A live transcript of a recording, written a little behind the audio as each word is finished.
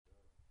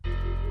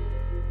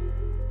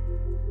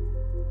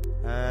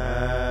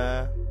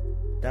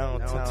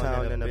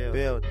downtown in the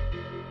building.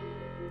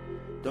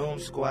 Doom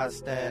Squad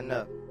stand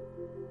up.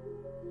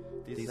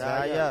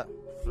 Desire,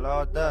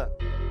 flawed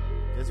up.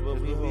 This what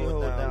we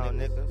hold down,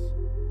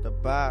 niggas. The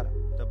bottom.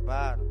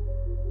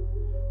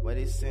 Where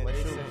they send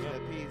troops in the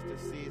peace to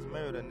seize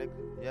murder, nigga.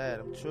 Yeah,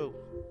 them troops.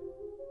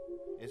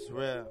 It's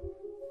real.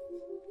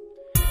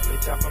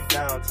 Bitch, I'm from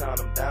downtown,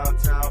 I'm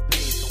downtown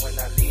peace. So when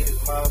I leave this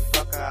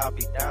motherfucker, I'll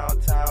be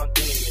downtown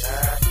dead,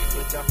 huh?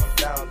 Bitch, I'm from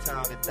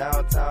downtown, the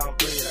downtown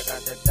breed. I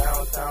got that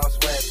downtown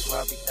swag, so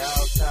I'll be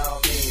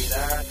downtown need,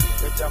 huh?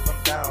 Bitch, I'm from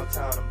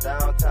downtown, I'm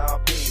downtown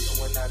peace.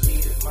 So when I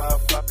leave this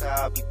motherfucker,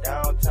 I'll be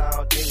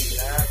downtown dead,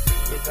 huh?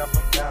 Bitch, I'm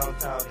from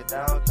downtown, the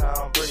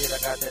downtown breed. I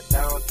got that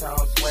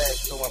downtown swag,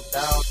 so I'm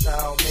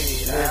downtown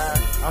need, huh?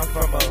 I'm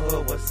from a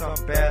hood where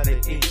some barely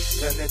eat.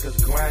 The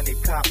niggas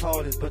grinding cop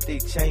holders, but they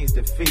changed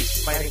the feet.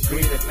 Man,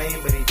 agree the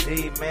name of they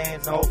dead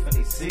man's off in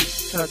they seat.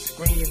 Touch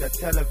screen, the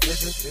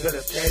television, got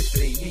a stash for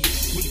the heat.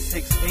 Me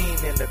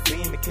 16 in the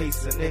beam in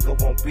case a nigga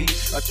won't be.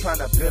 Or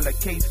tryna build a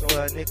case for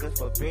a nigga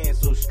for being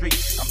so street.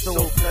 I'm so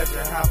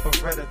pleasure, hop a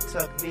red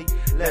technique.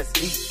 Let's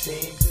eat,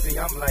 team. See,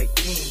 I'm like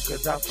King,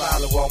 cause I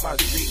follow all my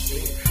street team.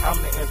 I'm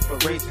the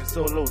inspiration,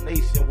 solo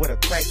nation with a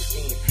crack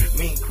scheme.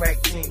 Mean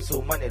crack team,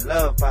 so money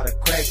loved by the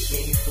crack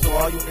fiends. So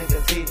all you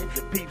niggas hating,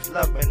 the peeps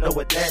love me, know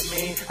what that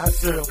mean? I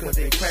serve cause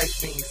they crack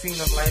fiends. Seen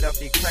them light up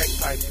they crack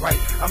pipes, right?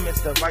 I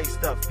miss the right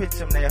stuff, pitch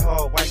them that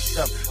hard white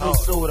stuff. No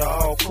soda,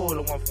 all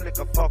cola, one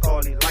flicker, fuck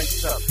all these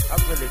lights up. I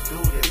really do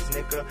this,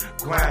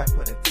 nigga. Grind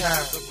for the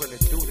time, I really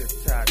do this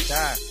till I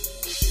die.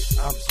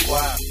 I'm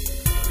squad.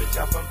 Bitch,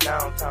 I'm from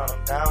downtown,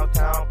 I'm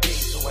downtown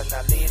peace. So when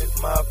I leave this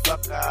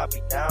motherfucker, I'll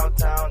be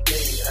downtown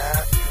dead,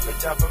 huh?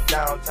 Bitch, I'm from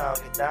downtown,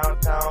 the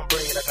downtown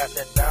breed. I got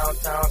that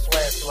downtown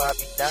swag, so I'll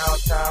be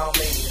downtown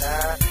mean,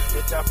 huh?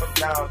 Bitch, I'm from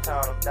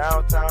downtown, I'm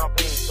downtown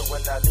peace. So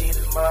when I leave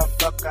this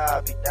motherfucker,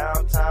 I'll be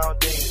downtown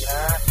dead,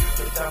 huh?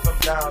 Bitch, I'm from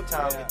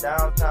downtown, the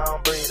downtown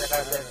breed. I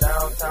got that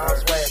downtown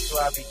swag, so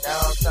I'll be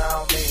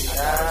downtown mean,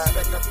 huh? I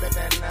got respect up in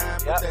that 9,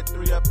 put that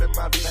 3 up in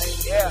my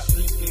veins. The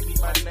streets gave me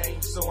my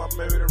name, so I'm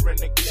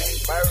murdering the game.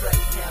 Track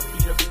can't be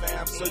the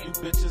fam, so you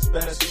bitches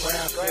better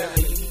scram. Feel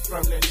the heat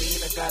from the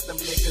Nina, got them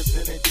niggas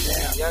in the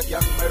jam.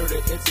 Young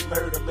murder, it's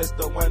murder,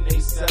 Mr.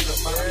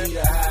 187. My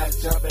leader high,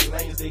 jumping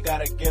lanes, they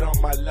gotta get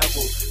on my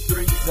level.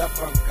 3's up,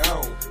 I'm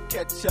gone,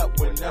 catch up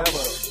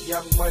whenever.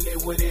 Young money,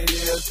 what it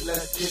is,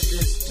 let's get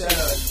this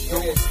cheddar.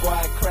 Don't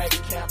squad, crack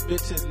camp,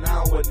 bitches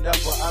now or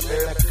never. I'm in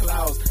the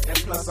clouds, and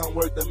plus I'm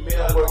worth a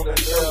meal on the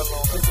low.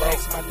 Just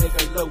ask my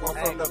nigga, look, I'm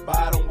from the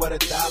bottom, what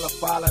 $1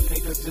 follow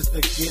niggas just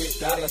to get it.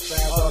 Dollar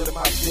signs all in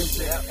my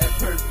vision, and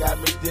perks got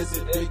me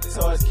dizzy. Big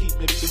toys keep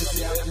me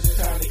busy, I'm just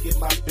trying to get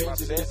my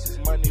vengeance. This is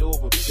money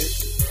over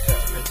bitches.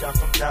 Bitch, I'm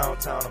from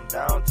downtown, I'm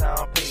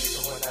downtown peace.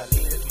 So when I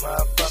leave this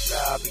motherfucker,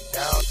 I'll be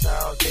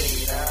downtown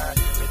dead, huh?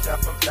 Bitch, I'm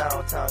from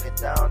downtown, the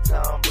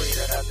downtown breed.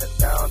 I got the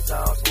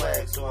downtown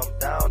swag, so I'm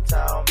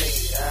downtown me,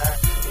 huh?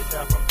 Bitch,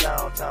 I'm from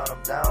downtown,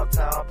 I'm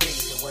downtown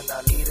peace. So when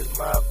I leave this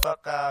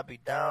motherfucker, I'll be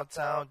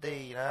downtown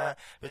dead, huh?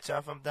 Bitch,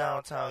 I'm from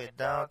downtown, the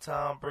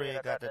downtown breed.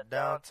 Got the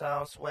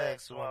downtown swag,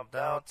 so I'm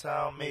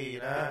downtown me,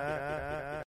 huh?